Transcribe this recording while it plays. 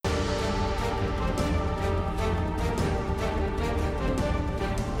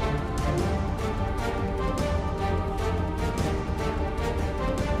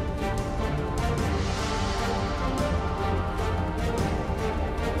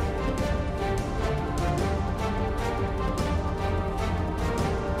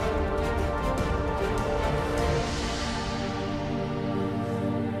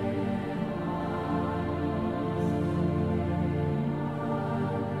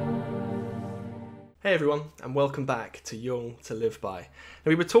Hey everyone, and welcome back to Young to Live By.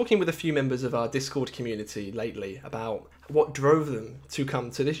 Now, we were talking with a few members of our Discord community lately about what drove them to come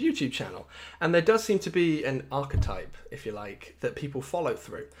to this YouTube channel, and there does seem to be an archetype, if you like, that people follow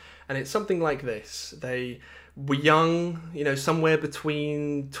through. And it's something like this. They were young, somewhere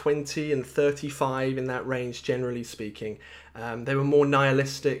between 20 and 35 in that range, generally speaking. They were more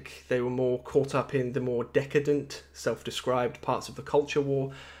nihilistic, they were more caught up in the more decadent, self-described parts of the culture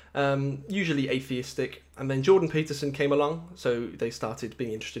war. Usually atheistic, and then Jordan Peterson came along, so they started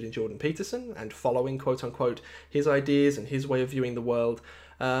being interested in Jordan Peterson and following, quote unquote, his ideas and his way of viewing the world.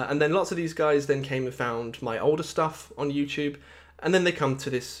 And then lots of these guys then came and found my older stuff on YouTube, and then they come to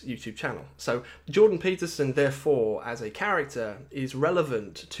this YouTube channel. So Jordan Peterson, therefore, as a character, is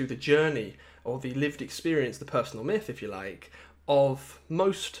relevant to the journey or the lived experience, the personal myth, if you like, of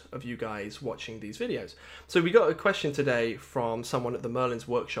most of you guys watching these videos. So we got a question today from someone at the Merlin's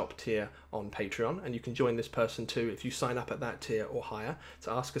Workshop tier on Patreon, and you can join this person too if you sign up at that tier or higher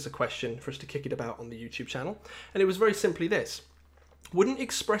to ask us a question for us to kick it about on the YouTube channel. And it was very simply this: wouldn't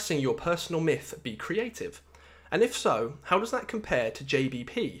expressing your personal myth be creative? And if so, how does that compare to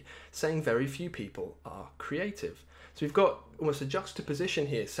JBP saying very few people are creative? So we've got almost a juxtaposition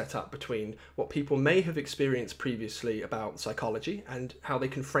here set up between what people may have experienced previously about psychology and how they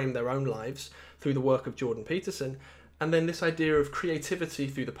can frame their own lives through the work of Jordan Peterson, and then this idea of creativity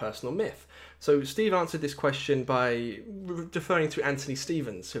through the personal myth. So Steve answered this question by deferring to Anthony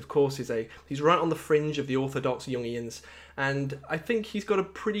Stevens, who of course he's right on the fringe of the orthodox Jungians, and I think he's got a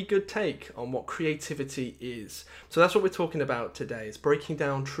pretty good take on what creativity is. So that's what we're talking about today, is breaking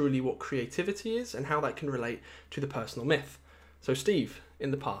down truly what creativity is and how that can relate to the personal myth. So Steve, in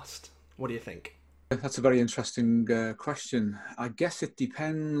the past, what do you think? That's a very interesting question. I guess it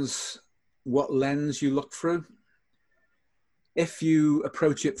depends what lens you look through. If you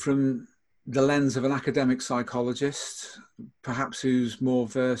approach it from the lens of an academic psychologist, perhaps who's more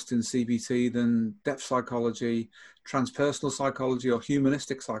versed in CBT than depth psychology, transpersonal psychology, or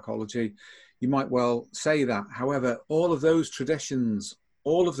humanistic psychology, you might well say that. However, all of those traditions,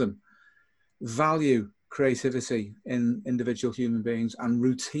 all of them, value creativity in individual human beings and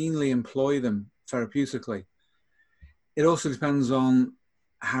routinely employ them therapeutically. It also depends on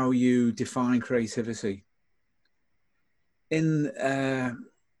how you define creativity. In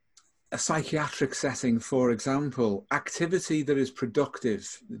a psychiatric setting, for example, activity that is productive,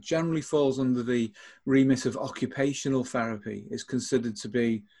 that generally falls under the remit of occupational therapy, is considered to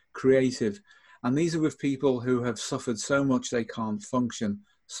be creative. And these are with people who have suffered so much they can't function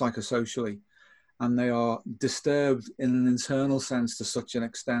psychosocially. And they are disturbed in an internal sense to such an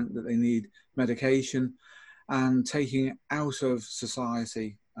extent that they need medication and taking out of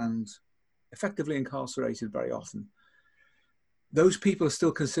society and effectively incarcerated very often. Those people are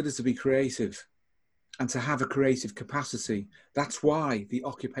still considered to be creative and to have a creative capacity. That's why the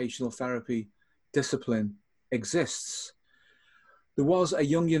occupational therapy discipline exists. There was a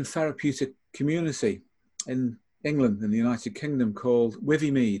Jungian therapeutic community in England, in the United Kingdom, called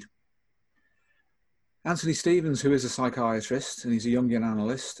Withymead. Anthony Stevens, who is a psychiatrist, and he's a Jungian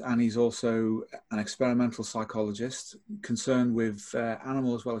analyst, and he's also an experimental psychologist concerned with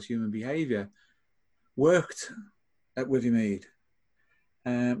animal as well as human behavior, worked at Withymead.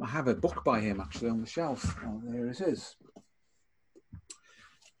 I have a book by him actually on the shelf. Oh, there it is. I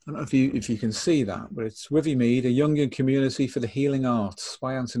don't know if you can see that, but it's Withymead, a Jungian Community for the Healing Arts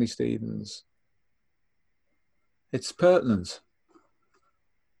by Anthony Stevens. It's pertinent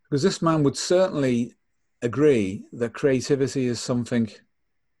because this man would certainly agree that creativity is something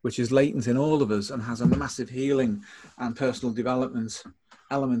which is latent in all of us and has a massive healing and personal development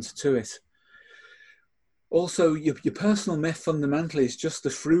element to it. Also, your personal myth fundamentally is just the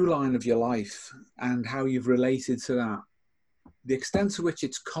through line of your life and how you've related to that. The extent to which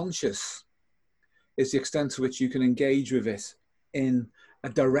it's conscious is the extent to which you can engage with it in a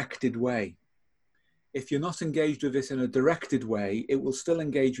directed way. If you're not engaged with it in a directed way, it will still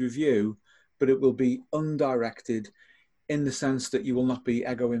engage with you, but it will be undirected in the sense that you will not be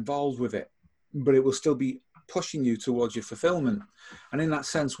ego involved with it, but it will still be pushing you towards your fulfillment. And in that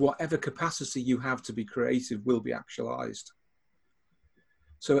sense, whatever capacity you have to be creative will be actualized.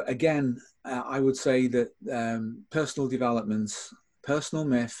 So again, I would say that personal development, personal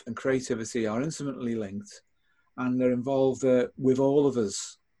myth and creativity are intimately linked, and they're involved with all of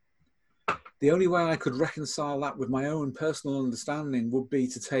us. The only way I could reconcile that with my own personal understanding would be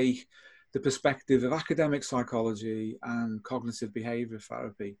to take the perspective of academic psychology and cognitive behavior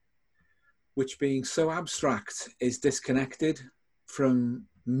therapy, which, being so abstract, is disconnected from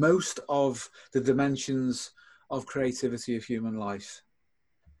most of the dimensions of creativity of human life.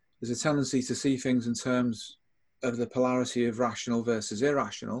 There's a tendency to see things in terms of the polarity of rational versus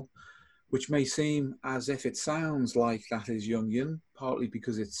irrational, which may seem as if it sounds like that is Jungian, partly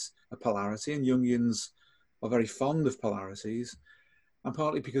because it's a polarity, and Jungians are very fond of polarities, and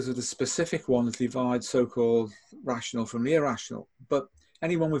partly because of the specific one that divides so-called rational from the irrational. But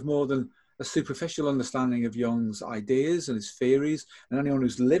anyone with more than a superficial understanding of Jung's ideas and his theories, and anyone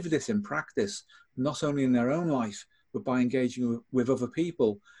who's lived this in practice, not only in their own life, but by engaging with other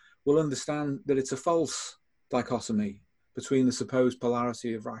people, will understand that it's a false dichotomy between the supposed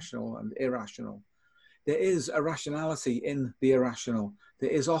polarity of rational and irrational. There is a rationality in the irrational. There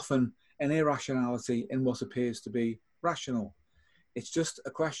is often an irrationality in what appears to be rational. It's just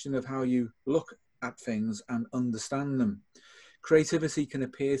a question of how you look at things and understand them. Creativity can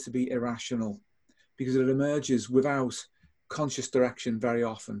appear to be irrational because it emerges without conscious direction very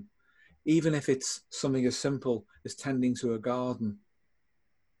often, even if it's something as simple as tending to a garden,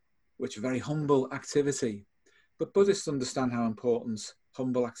 which is a very humble activity. But Buddhists understand how important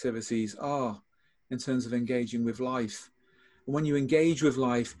humble activities are in terms of engaging with life. And when you engage with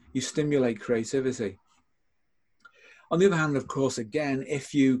life, you stimulate creativity. On the other hand, of course, again,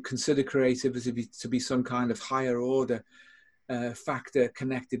 if you consider creativity to be some kind of higher order factor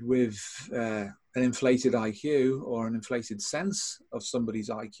connected with an inflated IQ or an inflated sense of somebody's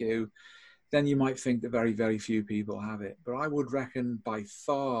IQ, then you might think that very, very few people have it. But I would reckon by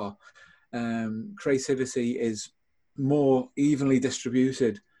far, creativity is more evenly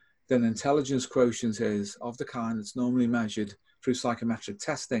distributed than intelligence quotient is, of the kind that's normally measured through psychometric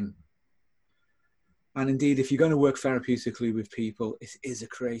testing. And indeed, if you're going to work therapeutically with people, it is a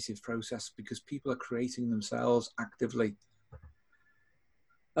creative process because people are creating themselves actively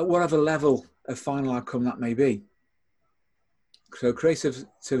at whatever level of final outcome that may be. So creativity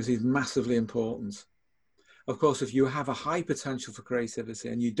is massively important. Of course, if you have a high potential for creativity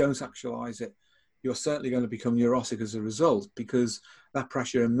and you don't actualize it, you're certainly going to become neurotic as a result, because that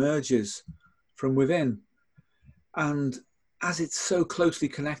pressure emerges from within. And as it's so closely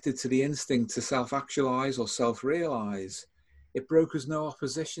connected to the instinct to self-actualize or self-realize, it brokers no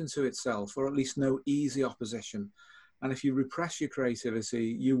opposition to itself, or at least no easy opposition. And if you repress your creativity,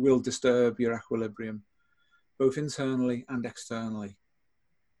 you will disturb your equilibrium, both internally and externally.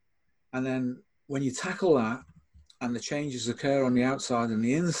 And then when you tackle that and the changes occur on the outside and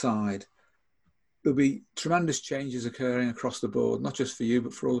the inside, there'll be tremendous changes occurring across the board, not just for you,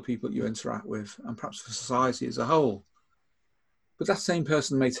 but for all the people you interact with, and perhaps for society as a whole. But that same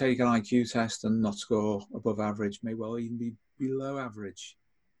person may take an IQ test and not score above average, may well even be below average.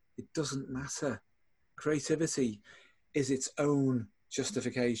 It doesn't matter. Creativity is its own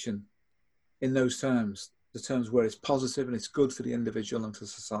justification in those terms, the terms where it's positive and it's good for the individual and for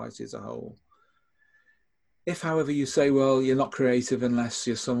society as a whole. If, however, you say, well, you're not creative unless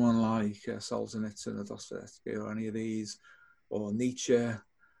you're someone like Solzhenitsyn or Dostoevsky or any of these, or Nietzsche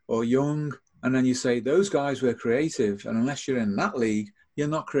or Jung, and then you say those guys were creative, and unless you're in that league, you're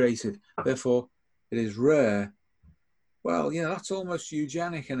not creative, therefore it is rare. Well, you know, that's almost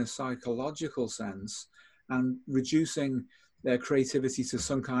eugenic in a psychological sense, and reducing their creativity to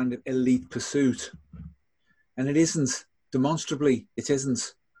some kind of elite pursuit. And it isn't, demonstrably, it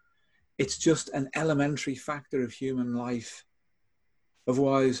isn't. It's just an elementary factor of human life.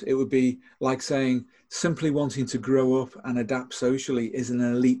 Otherwise, it would be like saying simply wanting to grow up and adapt socially is an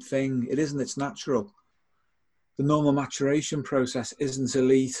elite thing. It isn't, it's natural. The normal maturation process isn't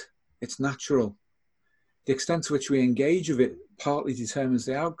elite, it's natural. The extent to which we engage with it partly determines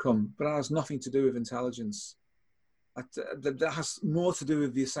the outcome, but that has nothing to do with intelligence. That has more to do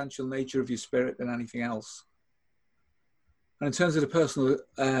with the essential nature of your spirit than anything else. And in terms of the personal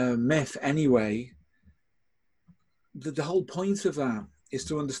myth anyway, the whole point of that is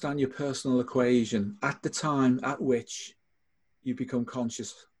to understand your personal equation at the time at which you become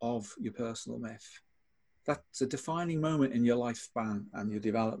conscious of your personal myth. That's a defining moment in your lifespan and your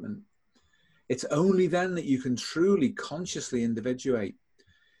development. It's only then that you can truly consciously individuate.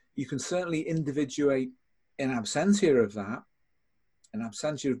 You can certainly individuate in absentia of that, in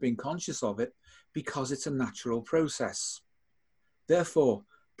absentia of being conscious of it, because it's a natural process. Therefore,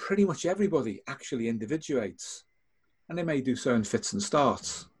 pretty much everybody actually individuates, and they may do so in fits and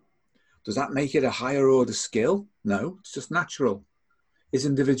starts. Does that make it a higher order skill? No, it's just natural. Is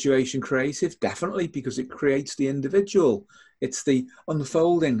individuation creative? Definitely, because it creates the individual. It's the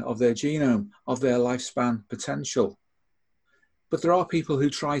unfolding of their genome, of their lifespan potential. But there are people who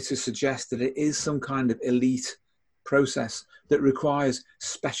try to suggest that it is some kind of elite process that requires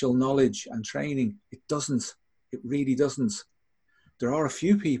special knowledge and training. It doesn't. It really doesn't. There are a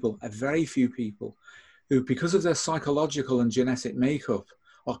few people, a very few people, who, because of their psychological and genetic makeup,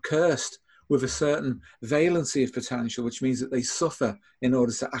 are cursed with a certain valency of potential, which means that they suffer in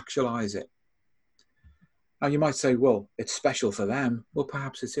order to actualize it. Now you might say, well, it's special for them. Well,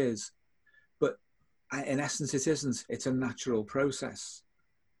 perhaps it is. But in essence, it isn't. It's a natural process.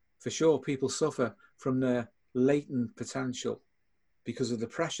 For sure, people suffer from their latent potential because of the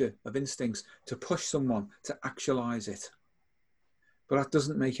pressure of instincts to push someone to actualize it. But that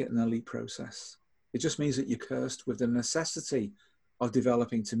doesn't make it an elite process. It just means that you're cursed with the necessity of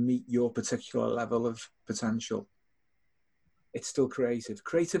developing to meet your particular level of potential. It's still creative.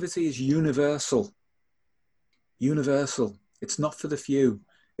 Creativity is universal. Universal. It's not for the few.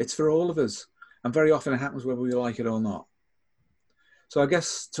 It's for all of us. And very often it happens whether we like it or not. So I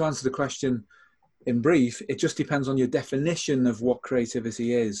guess to answer the question in brief, it just depends on your definition of what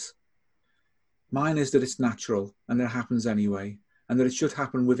creativity is. Mine is that it's natural and that it happens anyway, and that it should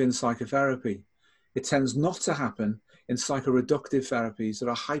happen within psychotherapy. It tends not to happen in psychoreductive therapies that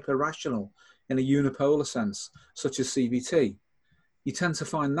are hyper-rational in a unipolar sense, such as CBT. You tend to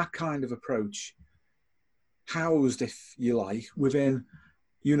find that kind of approach housed, if you like, within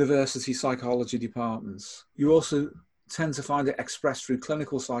university psychology departments. You also tend to find it expressed through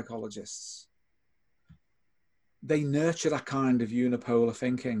clinical psychologists. They nurture that kind of unipolar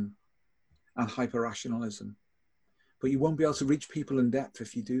thinking and hyper-rationalism. But you won't be able to reach people in depth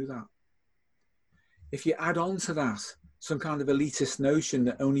if you do that. If you add on to that some kind of elitist notion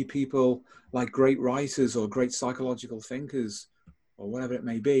that only people like great writers or great psychological thinkers or whatever it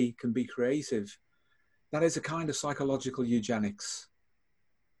may be can be creative, that is a kind of psychological eugenics.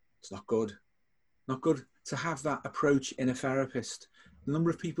 It's not good. Not good to have that approach in a therapist. The number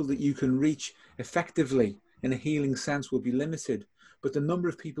of people that you can reach effectively in a healing sense will be limited, but the number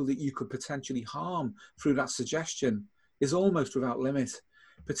of people that you could potentially harm through that suggestion is almost without limit,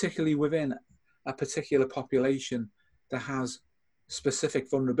 particularly within a particular population that has specific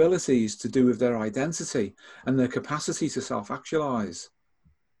vulnerabilities to do with their identity and their capacity to self-actualize.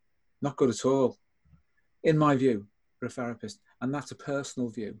 Not good at all, in my view, for a therapist. And that's a personal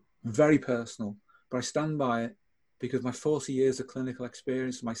view, very personal, but I stand by it because my 40 years of clinical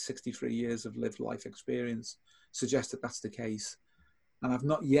experience, my 63 years of lived life experience suggest that that's the case. And I've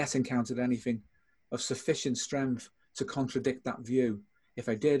not yet encountered anything of sufficient strength to contradict that view. If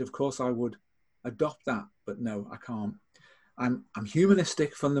I did, of course, I would adopt that, but no, I can't. I'm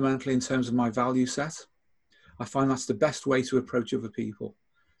humanistic fundamentally in terms of my value set. I find that's the best way to approach other people,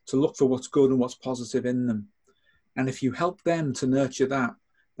 to look for what's good and what's positive in them. And if you help them to nurture that,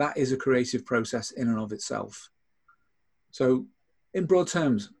 that is a creative process in and of itself. So in broad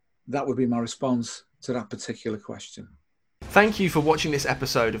terms, that would be my response to that particular question. Thank you for watching this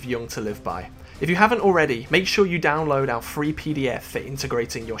episode of Young to Live By. If you haven't already, make sure you download our free PDF for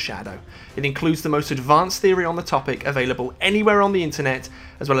integrating your shadow. It includes the most advanced theory on the topic available anywhere on the internet,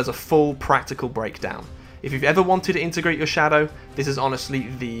 as well as a full practical breakdown. If you've ever wanted to integrate your shadow, this is honestly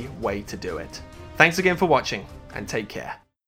the way to do it. Thanks again for watching, and take care.